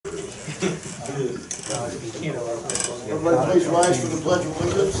Everybody please rise for the Pledge of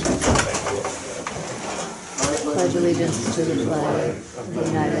Allegiance. Pledge allegiance to the flag of the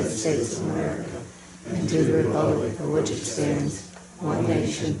United States of America and to the republic for which it stands, one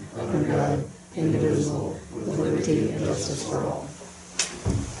nation, under God, indivisible, with liberty and justice for all.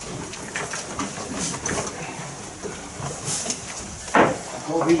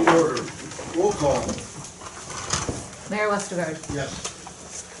 Call meeting order. Roll call. Mayor Westergaard, Yes.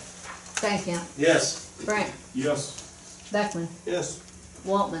 Stankamp, Yes. Frank, Yes. Beckman, Yes.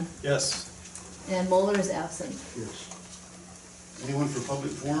 Waltman, Yes. and Moeller is absent. Yes. Anyone for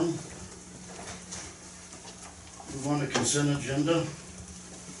public forum? Move on to consent agenda.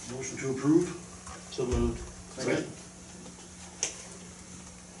 Motion to approve. So moved. Second.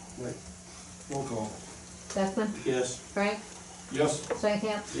 Wait. Roll call. Beckman, Yes. Frank, Yes.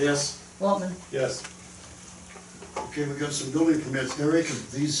 Stankamp, Yes. Waltman. Yes. Okay, we got some building permits. Eric,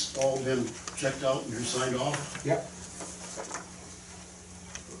 have these all been checked out and you're signed off? Yep.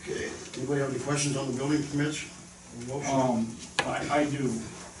 Okay. Anybody have any questions on the building permits? Motion? I do.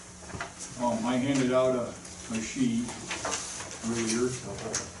 I handed out a sheet earlier.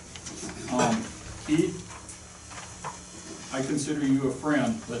 Keith, I consider you a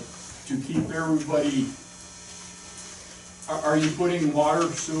friend, but to keep everybody, are you putting water,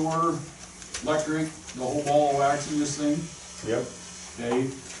 sewer, electric, the whole ball of wax in this thing? Yep. Okay,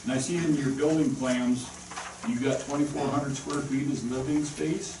 and I see in your building plans, you got 2,400 square feet as living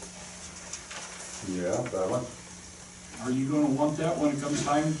space. Yeah, that one. Are you gonna want that when it comes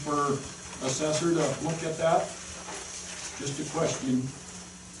time for assessor to look at that? Just a question.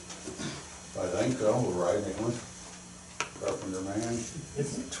 I think so, we're right, English. Carpenter man.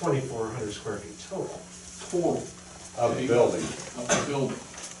 It's 2,400 square feet total. Total Of the building. of the building.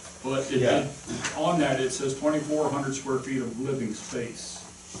 But Yeah. on that, it says 2,400 square feet of living space.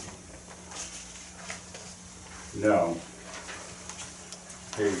 No.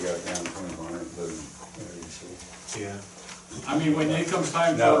 Here you go, down 2,100, living. There you see. Yeah. I mean, when it comes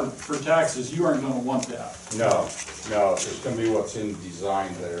time No. for taxes, you aren't gonna want that, No, it's gonna be what's in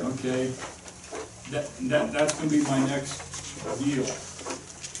design there. okay? That's gonna be my next deal.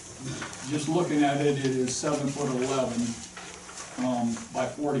 Just looking at it, it is 7'11", by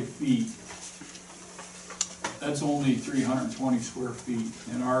 40 feet. That's only 320 square feet,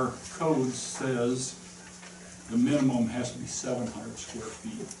 and our code says the minimum has to be 700 square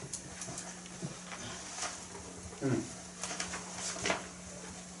feet.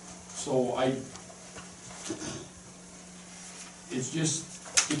 So it's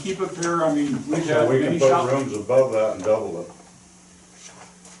just, to keep it fair, I mean, we've So had we many can put shops. rooms above that and double it.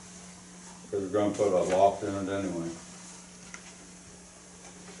 Cause we're gonna put a loft in it anyway,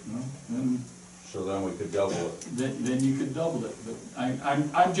 so then we could double it. Then you could double it, but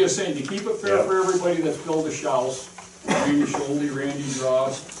I'm just saying, to keep it fair Yeah. for everybody that's built a house, Randy Schulte, Randy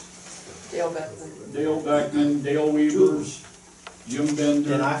Drost, Dale Beckman. Dale Beckman, Dale Weavers, Jim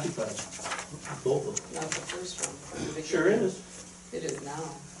Bender. And occupied. Both of them. Not the first one. from the Sure beginning. is. It is now.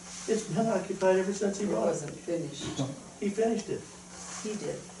 It's been occupied ever since he It bought it. wasn't finished. He finished it, He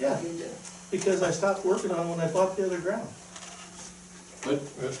did. Yeah. He did. because I stopped working on it when I bought the other ground. But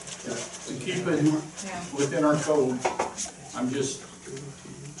to keep it within our code, I'm just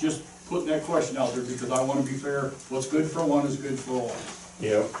putting that question out there because I wanna be fair. What's good for one is good for all.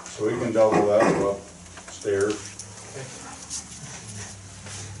 Yep, so we can double that upstairs.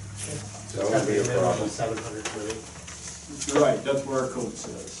 That would be a problem. 700 living. You're right, that's what our code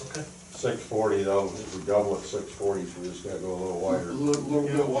says. Okay. 640 though, if we double it 640, so we just gotta go a little A wider. little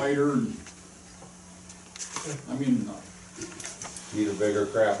bit wider and, I mean, Need a bigger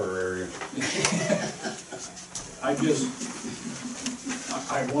crapper area.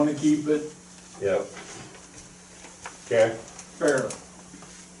 I wanna keep it Yep. Okay, fair.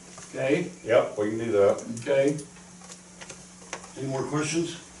 Okay, yep, we can do that. okay, Any more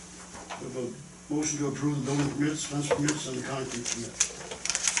questions? We have a motion to approve the building permits, fence permits, and the concrete permit.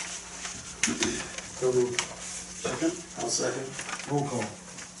 So moved. Second? I'll second. Roll call.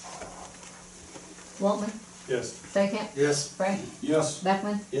 Waltman, Yes. Stankamp, Yes. Frank, yes,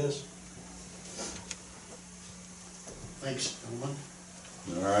 Beckman. Yes. Thanks, gentlemen.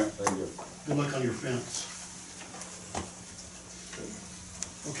 All right, thank you. Good luck on your fence.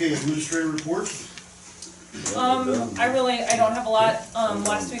 Okay, administrative report? We're done. I don't have a lot.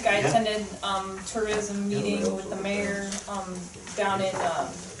 Last week I attended, tourism meeting with the mayor, down in,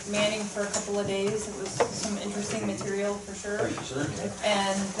 Manning for a couple of days. It was some interesting material for sure. Thank you, sir.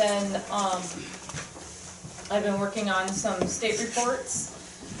 And then, I've been working on some state reports,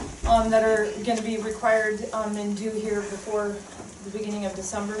 that are gonna be required, and due here before the beginning of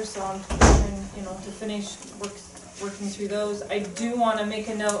December, so I'm trying, to finish working through those. I do wanna make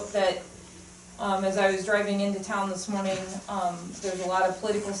a note that, as I was driving into town this morning, there's a lot of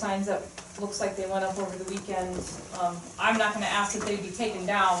political signs that looks like they went up over the weekend. I'm not gonna ask if they'd be taken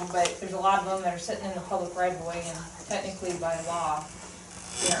down, but there's a lot of them that are sitting in the public right of way, and technically by law,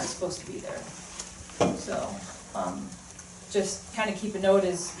 they aren't supposed to be there. So, just kinda keep a note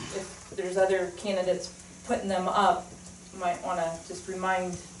is if there's other candidates putting them up, you might wanna just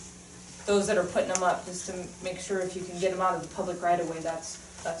remind those that are putting them up, just to make sure if you can get them out of the public right of way, that's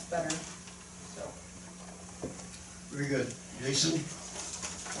better, so. Very good. Jason,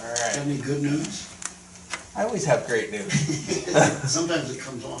 All got right. any good news? I always have great news. Sometimes it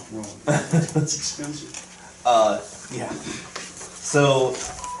comes off wrong. It's expensive. Yeah. So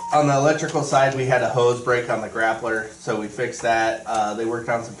on the electrical side, we had a hose break on the grappler, so we fixed that. They worked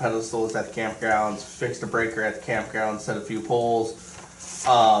on some pedestals at the campgrounds, fixed a breaker at the campground, set a few poles.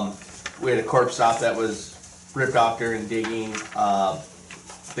 We had a corpse stop that was ripped off during digging.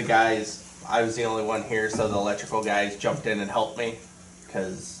 The guys, I was the only one here, so the electrical guys jumped in and helped me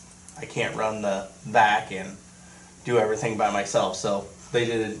because I can't run the vac and do everything by myself. So they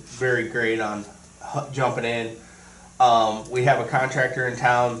did very great on jumping in. We have a contractor in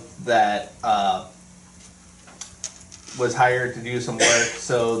town that was hired to do some work,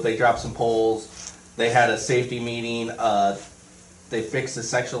 so they dropped some poles. They had a safety meeting. They fixed the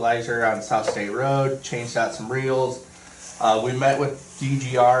sexualizer on South State Road, changed out some reels. We met with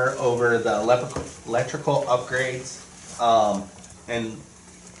DGR over the electrical upgrades, and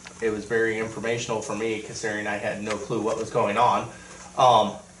it was very informational for me considering I had no clue what was going on.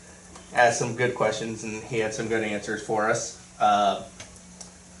 Asked some good questions and he had some good answers for us.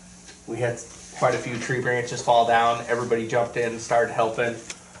 We had quite a few tree branches fall down. Everybody jumped in, started helping.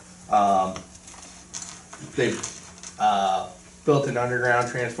 They built an underground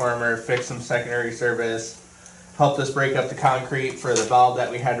transformer, fixed some secondary service, helped us break up the concrete for the valve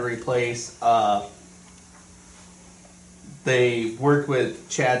that we had to replace. They worked with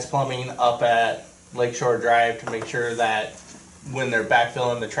Chad's Plumbing up at Lakeshore Drive to make sure that when they're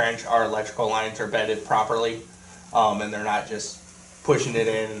backfilling the trench, our electrical lines are bedded properly, and they're not just pushing it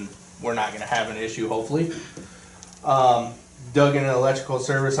in, and we're not gonna have an issue, hopefully. Dug in an electrical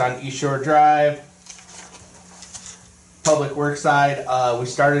service on East Shore Drive. Public Works side, we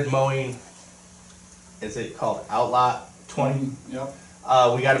started mowing, is it called Outlot 20? Yep.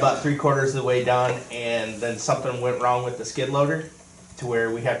 We got about 3/4 of the way done, and then something went wrong with the skid loader to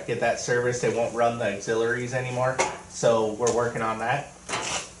where we have to get that serviced. It won't run the auxiliaries anymore, so we're working on that.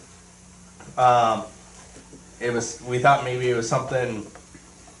 We thought maybe it was something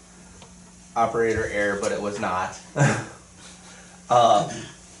operator error, but it was not.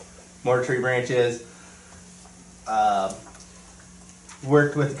 More tree branches.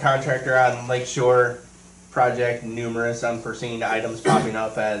 Worked with the contractor on Lakeshore project, numerous unforeseen items popping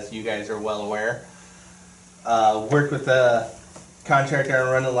up, as you guys are well aware. Worked with the contractor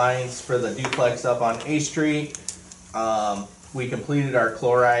on running lines for the duplex up on A Street. We completed our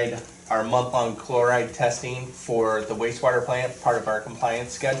month-long chloride testing for the wastewater plant, part of our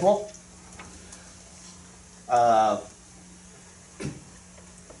compliance schedule.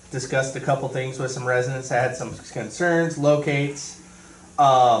 Discussed a couple things with some residents that had some concerns, locates.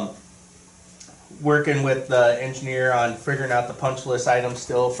 Working with the engineer on figuring out the punch list items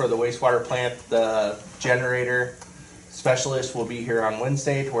still for the wastewater plant. The generator specialist will be here on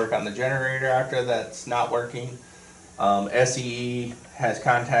Wednesday to work on the generator after that's not working. SEE has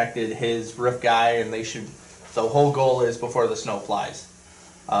contacted his roof guy, and the whole goal is before the snow flies,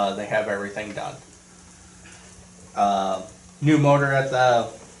 they have everything done. New motor at the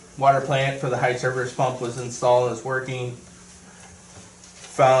water plant for the high service pump was installed and is working.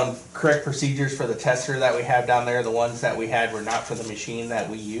 Found correct procedures for the tester that we have down there. The ones that we had were not for the machine that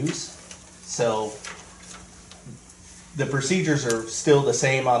we use. So the procedures are still the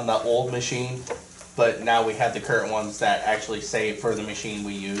same on the old machine, but now we have the current ones that actually say for the machine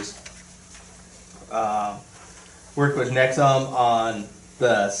we use. Worked with Nexum on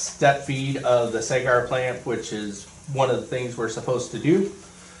the step feed of the Sagar plant, which is one of the things we're supposed to do.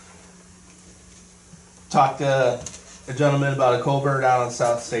 Talked to a gentleman about a culvert out on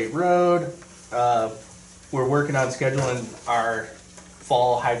South State Road. We're working on scheduling our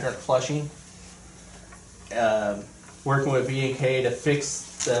fall hydrant flushing. Working with B&K to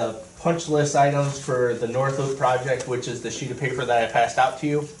fix the punch list items for the North Loop project, which is the sheet of paper that I passed out to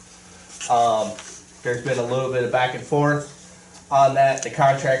you. There's been a little bit of back and forth on that. The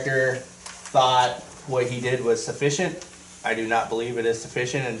contractor thought what he did was sufficient. I do not believe it is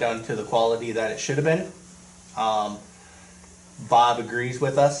sufficient and done to the quality that it should have been. Bob agrees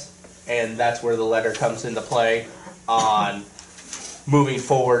with us, and that's where the letter comes into play on moving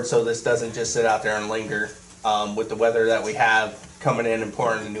forward, so this doesn't just sit out there and linger. With the weather that we have coming in and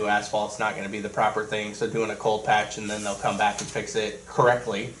pouring the new asphalt's not gonna be the proper thing, so doing a cold patch and then they'll come back and fix it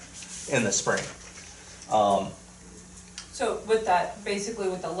correctly in the spring. So with that, basically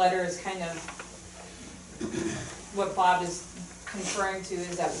what the letter is kind of, what Bob is conferring to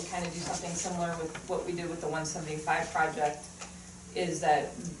is that we kind of do something similar with what we did with the 175 project, is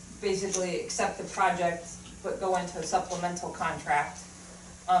that basically accept the project, but go into a supplemental contract,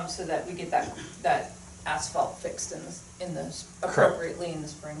 so that we get that asphalt fixed appropriately in the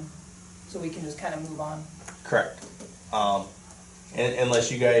spring, so we can just kind of move on. Correct.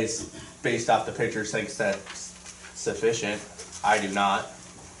 Unless you guys, based off the pictures, thinks that's sufficient, I do not.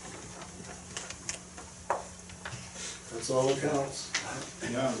 That's all that counts.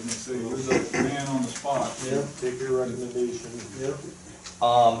 Yeah, I was gonna say, you're the man on the spot. Yep, take your recommendation. Yep.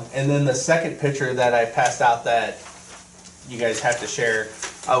 And then the second picture that I passed out that you guys have to share,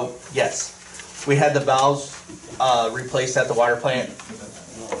 oh, yes. We had the valves, replaced at the water plant,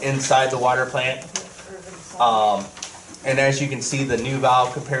 inside the water plant. And as you can see, the new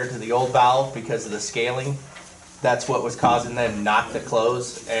valve compared to the old valve, because of the scaling, that's what was causing them not to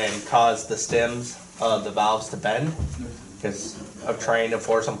close and cause the stems of the valves to bend, because of trying to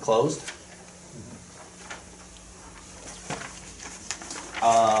force them closed.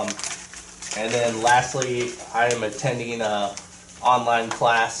 And then lastly, I am attending a online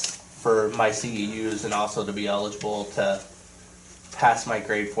class for my CEUs and also to be eligible to pass my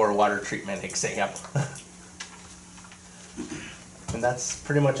grade 4 water treatment exam. And that's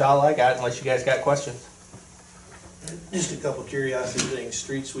pretty much all I got, unless you guys got questions. Just a couple curiosity things.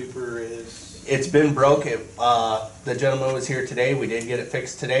 Street sweeper is, It's been broke. The gentleman was here today. We did get it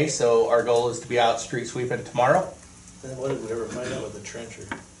fixed today, so our goal is to be out street sweeping tomorrow. and what did we ever find out with the trencher?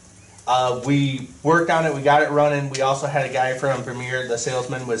 We worked on it, we got it running. We also had a guy from Vermeer, the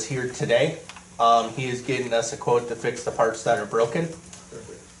salesman, was here today. He is getting us a quote to fix the parts that are broken,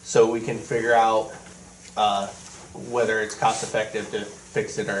 Perfect. so we can figure out whether it's cost effective to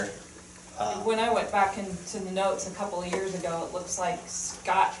fix it or. When I went back into the notes a couple of years ago, it looks like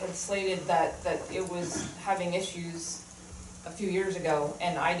Scott had slated that it was having issues a few years ago,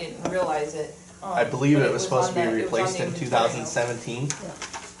 and I didn't realize it. I believe But it was supposed to be on the- it was on replaced the in inventory note. 2017.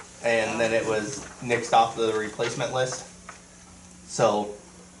 And then it was nixed off the replacement list. So,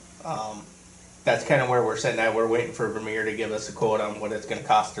 that's kind of where we're sitting at. We're waiting for Vermeer to give us a quote on what it's gonna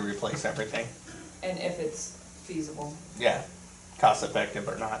cost to replace everything. And if it's feasible. Yeah, cost effective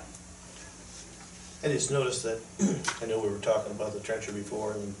or not. I just noticed that, I know we were talking about the trencher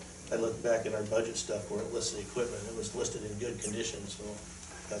before, and I looked back in our budget stuff where it listed equipment, it was listed in good condition, so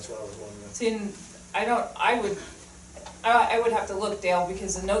that's what I was wondering. See, and I would have to look, Dale,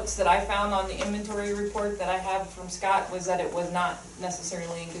 because the notes that I found on the inventory report that I have from Scott was that it was not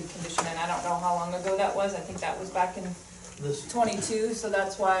necessarily in good condition, and I don't know how long ago that was. I think that was back in This, 22, so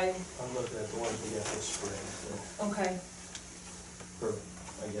that's why, I'm looking at the ones we got this spring, okay. or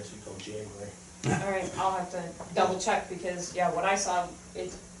I guess you call January. All right, I'll have to double check, because, yeah, what I saw,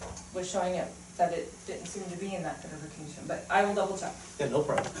 it was showing it, that it didn't seem to be in that good of a condition, but I will double check. Yeah, no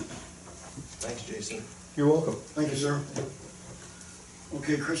problem. Thanks, Jason. You're welcome. Thank you, sir.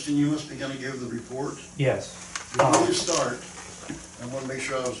 Okay, Kristen, you must be gonna give the report. Yes. Before we start, I wanna make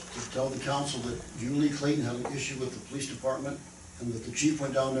sure I was to tell the council that Julie Clayton had an issue with the police department, and that the chief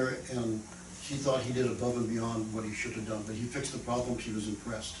went down there and she thought he did above and beyond what he should have done, but he fixed the problem, she was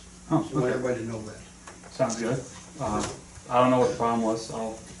impressed. Oh, So I want okay. everybody to know that. Sounds good. I don't know what the problem was,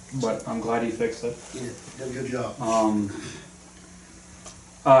 but I'm glad he fixed it. He did a good job.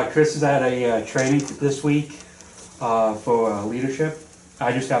 Chris is at a training this week for leadership.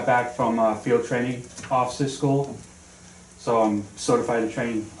 I just got back from field training officer school, so I'm certified to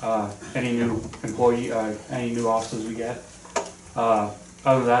train any new employee, any new officers we get. Other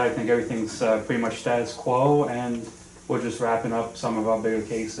than that, I think everything's pretty much status quo, and we're just wrapping up some of our bigger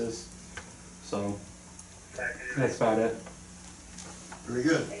cases. So that's about it. Very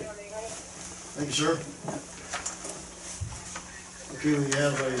good. Thank you, sir. Okay, we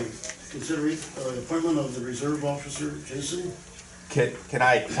have a appointment of the reserve officer, Jason. Can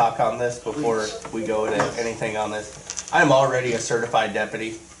I talk on this before we go to anything on this? I'm already a certified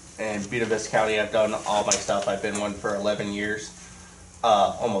deputy in Buena Vista County. I've done all my stuff. I've been one for 11 years,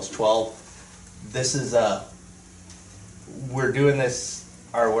 almost 12. This is we're doing this,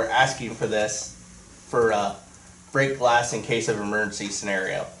 or we're asking for this for break glass in case of emergency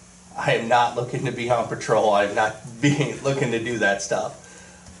scenario. I am not looking to be on patrol. I'm not looking to do that stuff.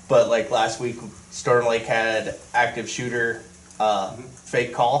 But like last week, Storm Lake had active shooter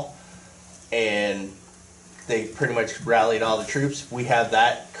fake call, and they pretty much rallied all the troops. We have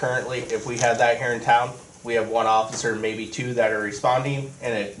that currently. If we have that here in town, we have one officer, maybe two, that are responding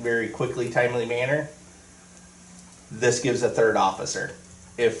in a very quickly, timely manner. This gives a third officer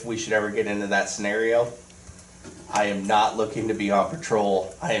if we should ever get into that scenario. I am not looking to be on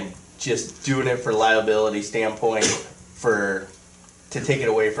patrol. I am just doing it for liability standpoint, to take it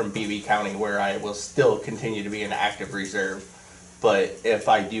away from BB County, where I will still continue to be an active reserve. But if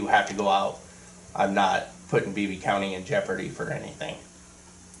I do have to go out, I'm not putting BB County in jeopardy for anything.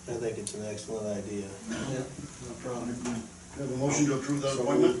 I think it's an excellent idea. Yeah, no problem. We have a motion to approve that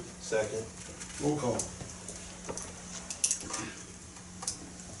appointment? Second. Roll call.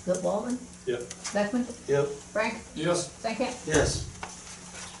 Bill Waltman? Yep. Beckman? Yep. Frank? Yes. Stankham? Yes.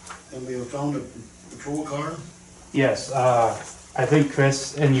 And we have found a patrol car. Yes, I think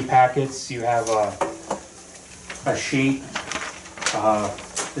Chris, in your packets, you have a sheet.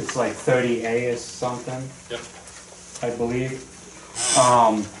 It's like 30A or something. Yep. I believe.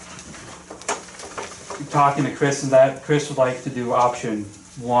 Talking to Chris and that, Chris would like to do option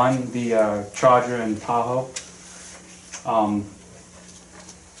 1, the Charger and Tahoe.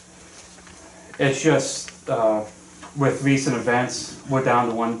 It's just, with recent events, we're down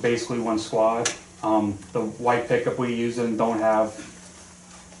to basically one squad. The white pickup we're using don't have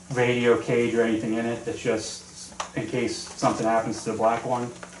radio cage or anything in it. It's just in case something happens to the black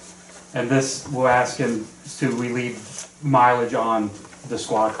one. And this, we're asking to relieve mileage on the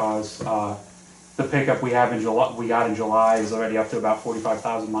squad cars. The pickup we got in July is already up to about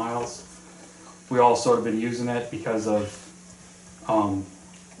 45,000 miles. We all sort of been using it because of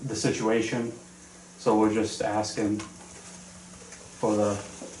the situation. So we're just asking for the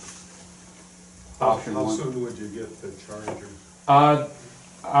option How 1. soon would you get the Charger?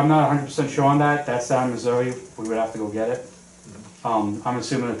 I'm not 100% sure on that. That's down in Missouri. We would have to go get it. I'm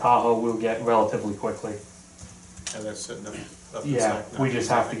assuming the Tahoe we'll get relatively quickly. And that's sitting up Yeah, we just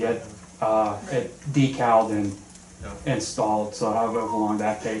have to get it decaled and installed, so however long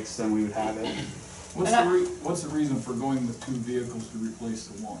that takes, then we would have it. What's the reason for going with 2 vehicles to replace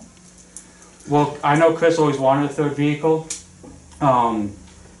the 1? Well, I know Chris always wanted a third vehicle, and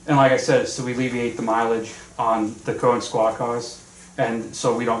like I said, it's to alleviate the mileage on the current squad cars, and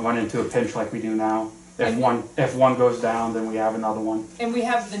so we don't run into a pinch like we do now. If one goes down, then we have another one. And we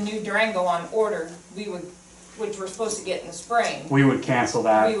have the new Durango on order, which we're supposed to get in the spring. We would cancel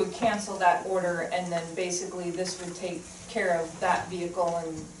that. We would cancel that order, and then basically this would take care of that vehicle,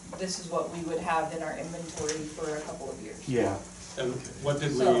 and this is what we would have in our inventory for a couple of years. Yeah. And what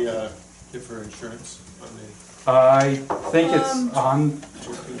did we get for insurance on the I think it's on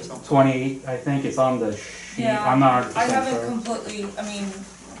 14 something? 28. I think it's on the sheet. Yeah, I'm not 100% I haven't sure. completely, I mean,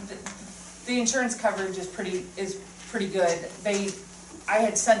 the insurance coverage is pretty good. I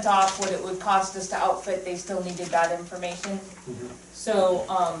had sent off what it would cost us to outfit, they still needed that information. So,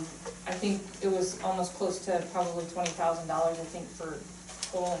 I think it was almost close to probably $20,000, I think, for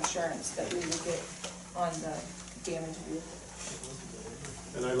full insurance that we would get on the damaged vehicle.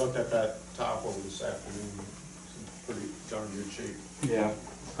 And I looked at that Tahoe this afternoon, it's in pretty darn good shape. Yeah.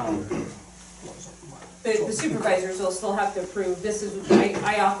 The supervisors will still have to approve,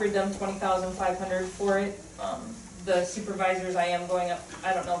 I offered them $20,500 for it. The supervisors, I am going up,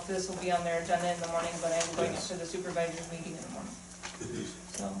 I don't know if this will be on their agenda in the morning, but I am going up to the supervisors meeting in the morning,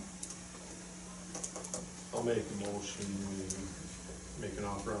 so. I'll make a motion, we make an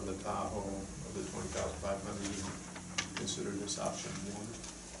offer on the Tahoe of the 20,500 and consider this option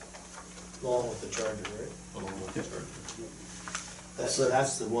 1, Along with the Charger, right? along with the Charger.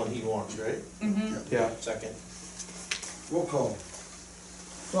 That's the one he wants, right? Mm-hmm. Yeah. Second. Roll call.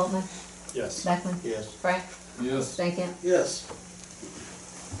 Waltman? Yes. Beckman? Yes. Frank? Yes. Stankham? Yes.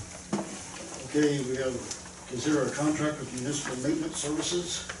 Okay, we have, consider a contract with municipal maintenance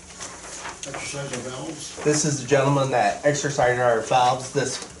services, exercise our valves. This is the gentleman that exercised our valves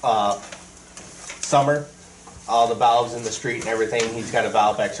this summer. All the valves in the street and everything, he's got a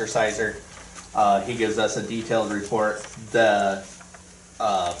valve exerciser. He gives us a detailed report. The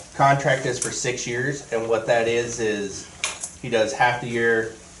contract is for 6 years, and what that is he does half the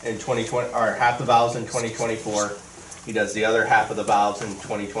year in 2020, or half the valves in 2024. He does the other half of the valves in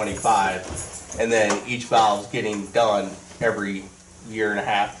 2025, and then each valve's getting done every year and a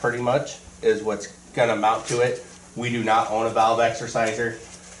half, pretty much, is what's gonna amount to it. We do not own a valve exerciser,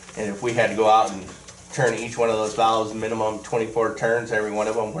 and if we had to go out and turn each one of those valves minimum 24 turns, every one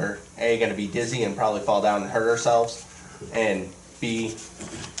of them, we're A, gonna be dizzy and probably fall down and hurt ourselves, and B,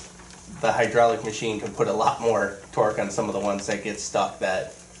 the hydraulic machine can put a lot more torque on some of the ones that get stuck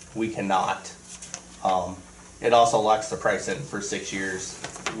that we cannot. it also locks the price in for 6 years.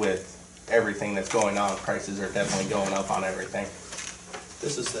 With everything that's going on, prices are definitely going up on everything.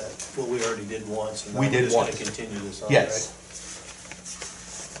 This is that, what we already did once, and now We we're did just gonna once. continue this on, right? Yes.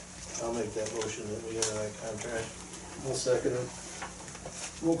 I'll make that motion that we enter that contract. I'll second it.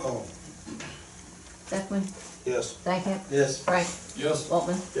 Roll call. Beckman, Yes. Stankham, Yes. Frank, Yes,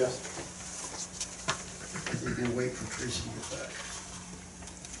 Waltman. Yes. I think we'll wait for Tracy to get back.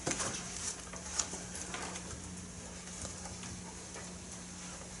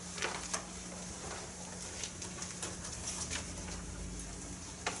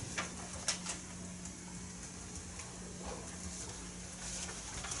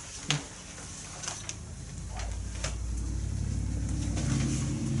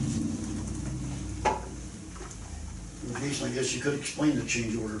 Jason, I guess you could explain the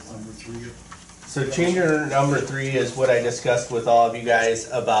change order number 3. So change order number 3 is what I discussed with all of you guys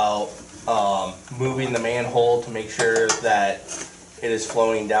about moving the manhole to make sure that it is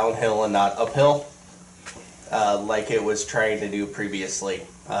flowing downhill and not uphill, like it was trying to do previously.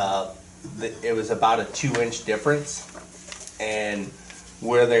 It was about a 2-inch difference, and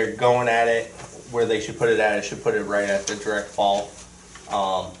where they're going at it, where they should put it at, it should put it right at the direct fall.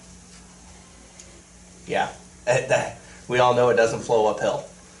 Yeah, we all know it doesn't flow uphill.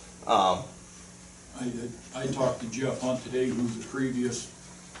 I talked to Jeff Hunt today, who's a previous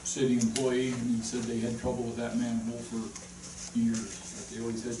city employee, and he said they had trouble with that manhole for years. That they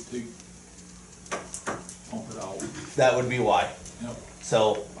always had to pump it out. That would be why. Yep.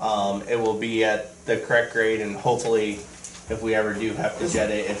 So it will be at the correct grade, and hopefully, if we ever do have to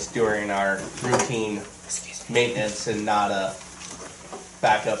jet it, it's during our routine maintenance and not a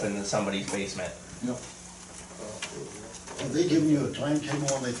backup into somebody's basement. Yep. Have they given you a timetable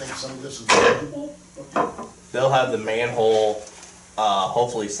when they think some of this is valuable? They'll have the manhole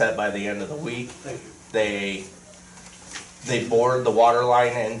hopefully set by the end of the week. They bored the water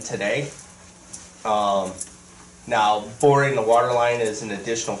line in today. Now, boring the water line is an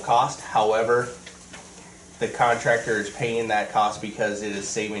additional cost. However, the contractor is paying that cost because it is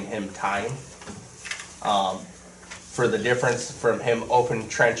saving him time. For the difference from him open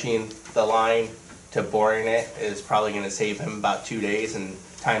trenching the line to boring it is probably going to save him about 2 days and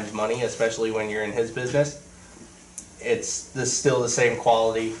time's money, especially when you're in his business. It's still the same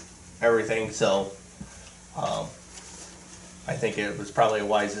quality, everything, so I think it was probably a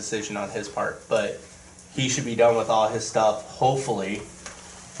wise decision on his part. But he should be done with all his stuff, hopefully,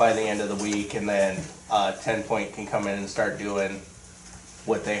 by the end of the week, and then 10 Point can come in and start doing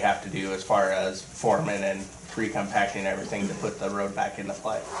what they have to do as far as forming and recompacting everything to put the road back into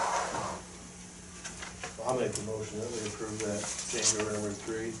play. I'll make the motion that we approve that change order number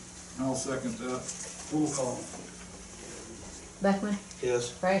 3. I'll second that. Roll call. Beckman, Yes.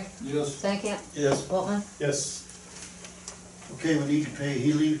 Frank, Yes. Stankham, Yes. Waltman. Yes. Okay, we need to pay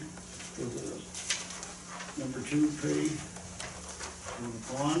Healy for the number 2 pay for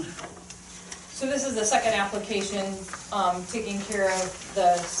the bond. So this is the second application, taking care of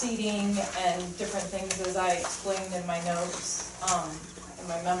the seating and different things as I explained in my notes, in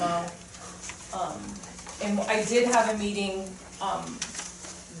my memo. And I did have a meeting,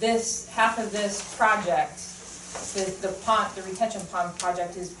 half of this project, the retention pond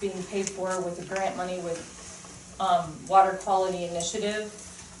project is being paid for with the grant money with, Water Quality Initiative.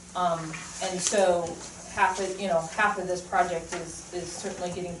 And so half of this project is certainly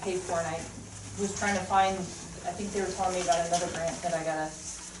getting paid for, and I was trying to find, I think they were telling me about another grant that I gotta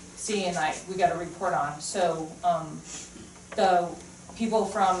see and we gotta report on. So, the people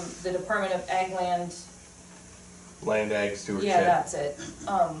from the Department of Ag Land, Land Stewardship. yeah, that's it.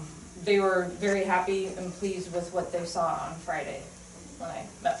 They were very happy and pleased with what they saw on Friday when I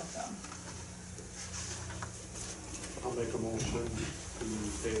met with them. I'll make a motion to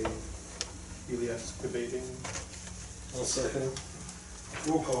pay Ely Excavating. I'll second it.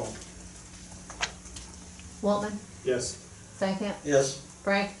 Roll call. Waltman, Yes. Stankham, Yes.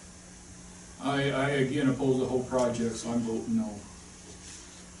 Frank, I again oppose the whole project, so I'm voting no.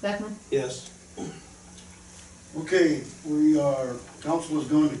 Beckman. Yes. Okay, council is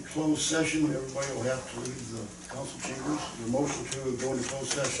going to closed session. Everybody will have to leave the council chambers. The motion to go into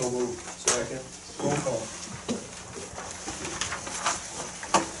closed session. Move. Second. Roll call.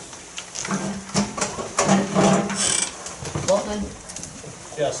 Waltman,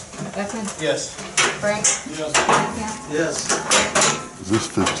 Yes. Beckman, Yes. Frank, Yes. Stankham. Yes. Is this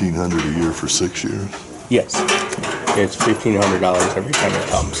 $1,500 a year for 6 years? Yes. It's $1,500 every time it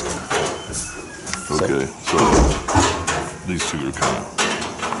comes. Okay, so these two are kind of.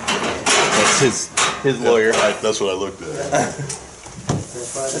 That's his lawyer. That's what I looked at.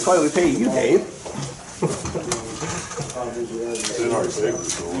 That's why we pay you, Dave. It's in our paper,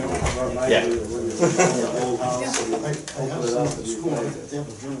 so. Yeah. I have some at school, they have a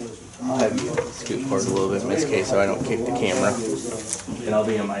journalism. I'll have you scoot forward a little bit, Miss Kay, so I don't kick the camera. And I'll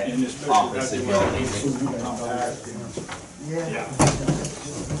be in my office if you don't need me.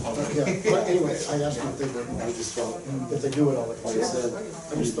 Yeah, but anyway, I asked them if they were, I just thought, if they do it, like I said,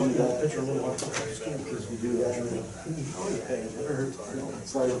 I just thought that picture a little more. Because we do that.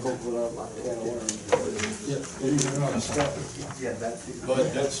 Slide a book without my can of worms.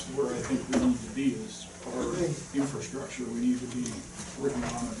 But that's where I think we need to be, is our infrastructure, we need to be working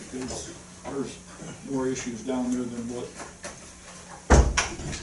on it, because there's more issues down there than what